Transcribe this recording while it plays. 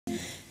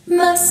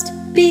Must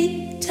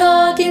be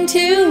talking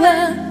to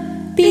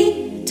a,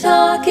 be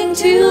talking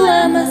to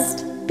a,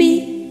 must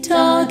be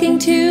talking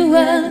to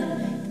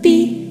a,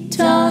 be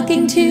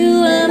talking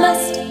to a,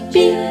 must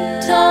be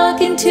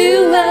talking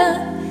to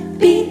a,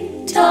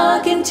 be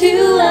talking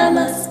to a,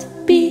 must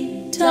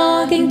be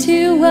talking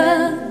to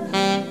a.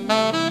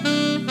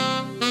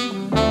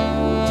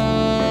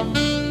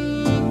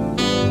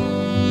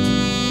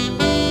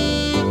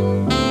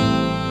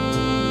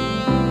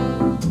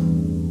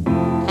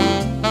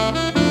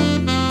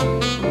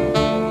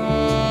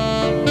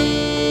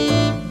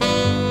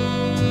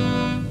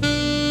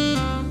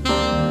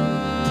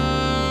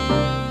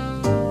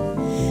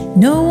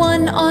 No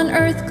one on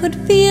earth could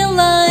feel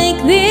like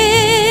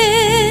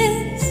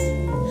this.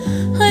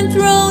 I'm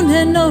thrown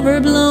and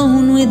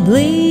overblown with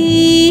bliss.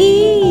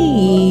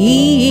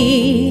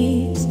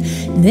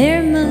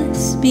 There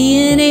must be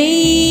an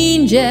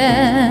angel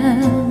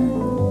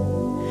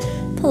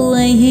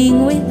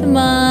playing with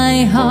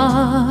my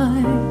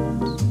heart.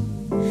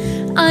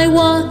 I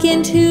walk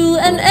into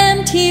an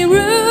empty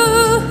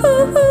room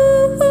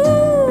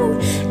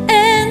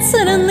and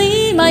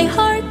suddenly my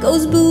heart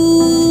goes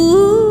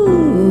boom.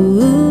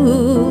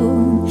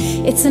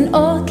 It's an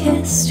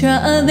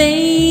orchestra of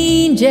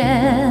angels,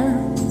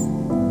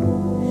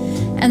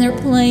 and they're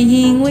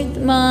playing with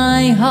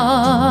my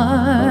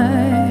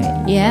heart,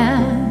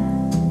 yeah.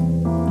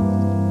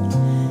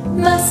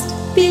 Must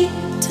be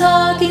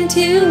talking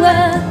to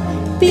a,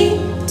 be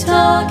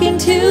talking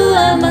to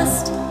a,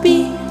 must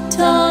be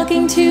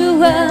talking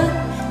to a,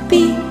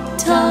 be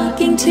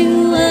talking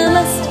to a,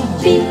 must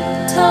be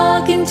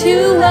talking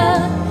to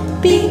a,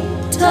 be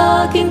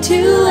talking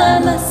to a,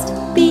 must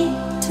be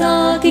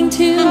talking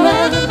to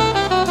a.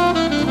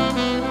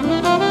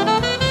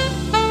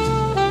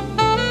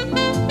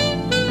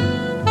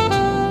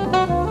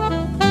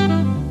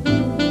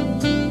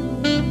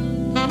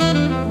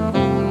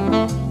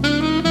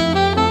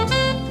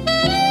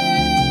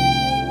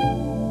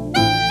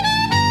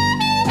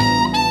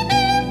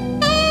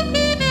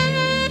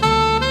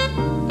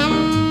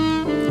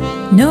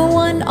 No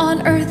one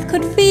on earth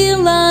could feel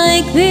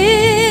like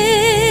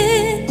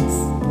this.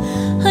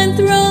 I'm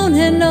thrown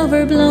and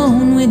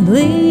overblown with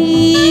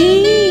bliss.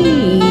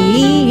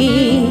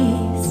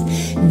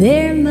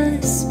 There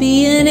must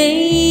be an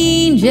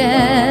angel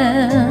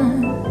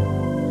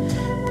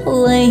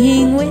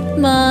playing with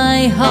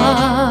my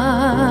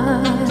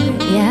heart,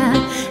 yeah.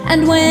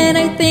 And when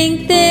I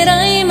think that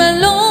I'm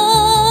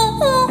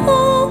alone,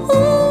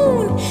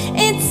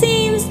 it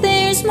seems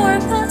there's more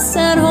of us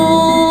at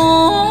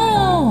home.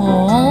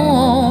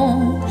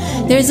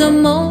 There's a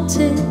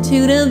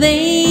multitude of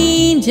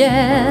angels,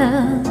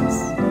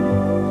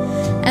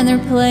 and they're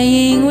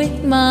playing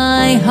with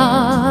my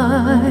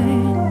heart.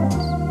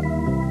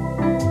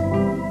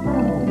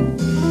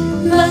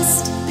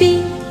 Must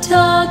be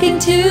talking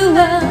to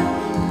a,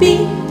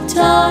 be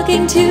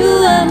talking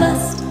to a,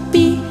 must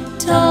be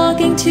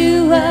talking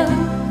to a,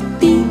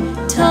 be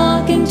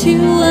talking to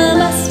a,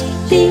 must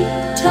be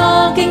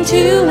talking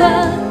to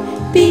a,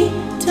 be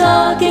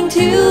talking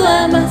to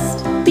a,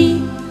 must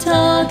be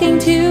talking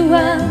to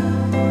a.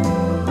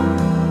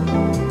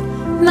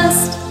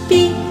 Must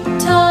be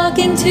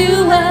talking to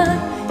a,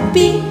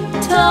 be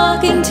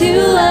talking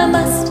to a,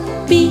 must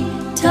be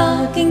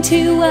talking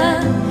to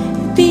a,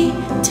 be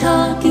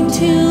talking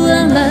to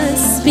a,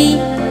 must be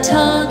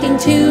talking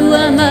to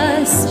a,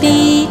 must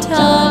be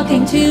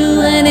talking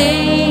to an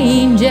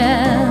angel.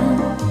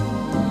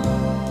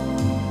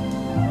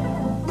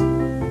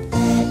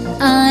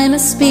 I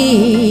must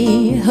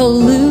be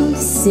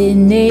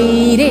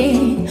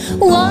hallucinating,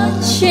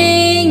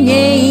 watching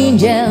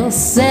angels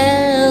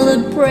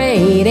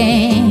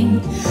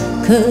celebrating.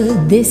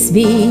 Could this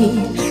be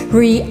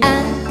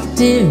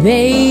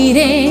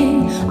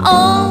reactivating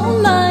all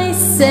my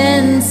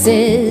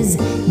senses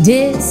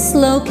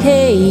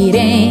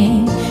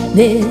dislocating?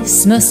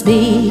 This must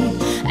be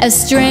a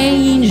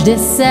strange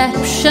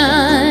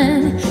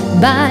deception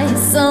by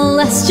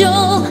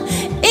celestial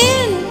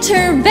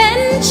intervention.